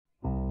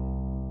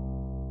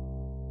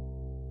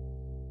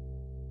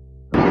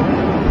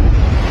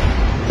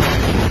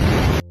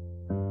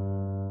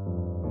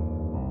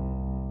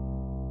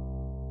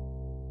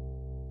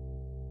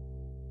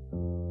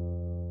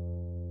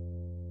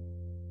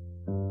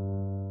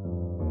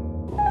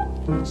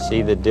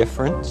See the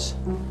difference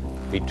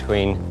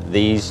between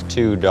these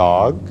two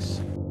dogs?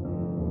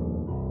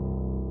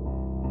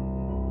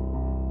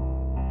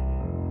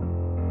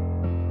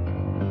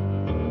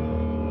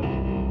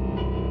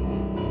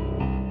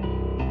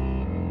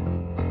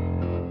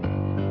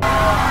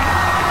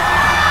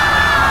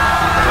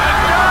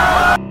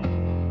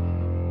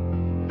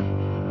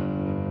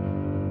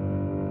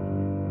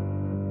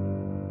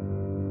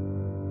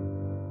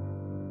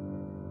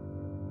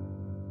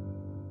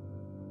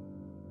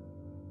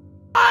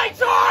 My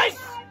choice!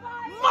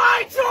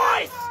 My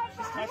choice!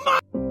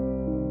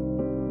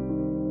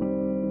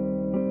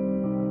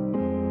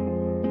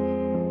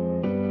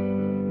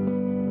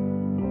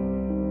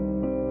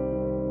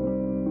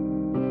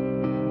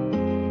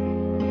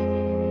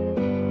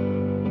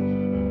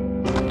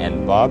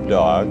 And Bob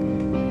Dog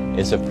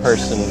is a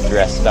person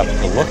dressed up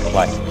to look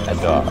like a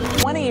dog.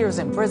 20 years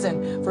in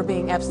prison for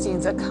being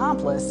Epstein's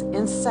accomplice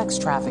in sex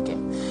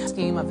trafficking, a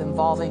scheme of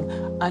involving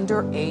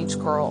underage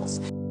girls.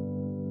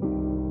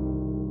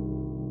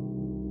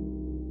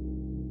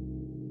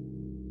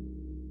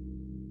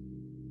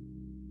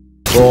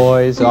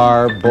 Boys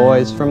are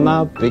boys from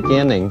the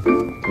beginning.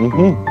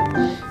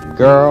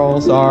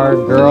 Girls are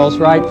girls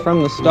right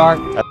from the start.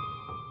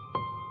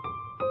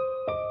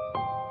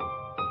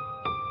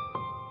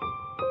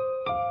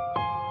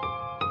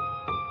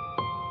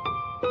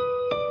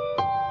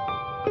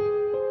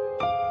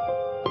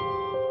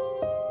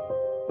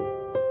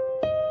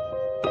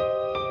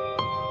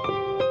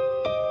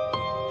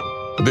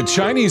 The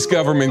Chinese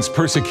government's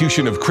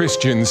persecution of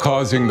Christians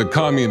causing the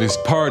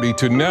Communist Party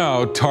to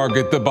now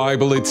target the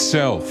Bible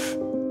itself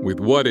with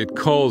what it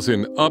calls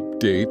an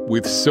update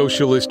with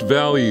socialist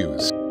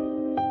values.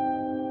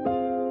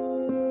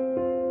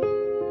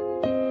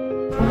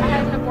 I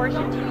had an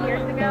abortion 2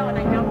 years ago and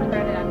I don't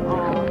regret it at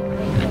all.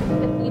 They took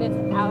the fetus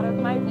out of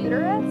my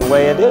uterus. The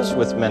way it is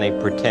with many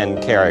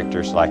pretend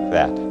characters like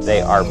that.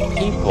 They are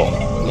people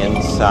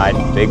inside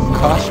big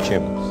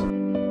costumes.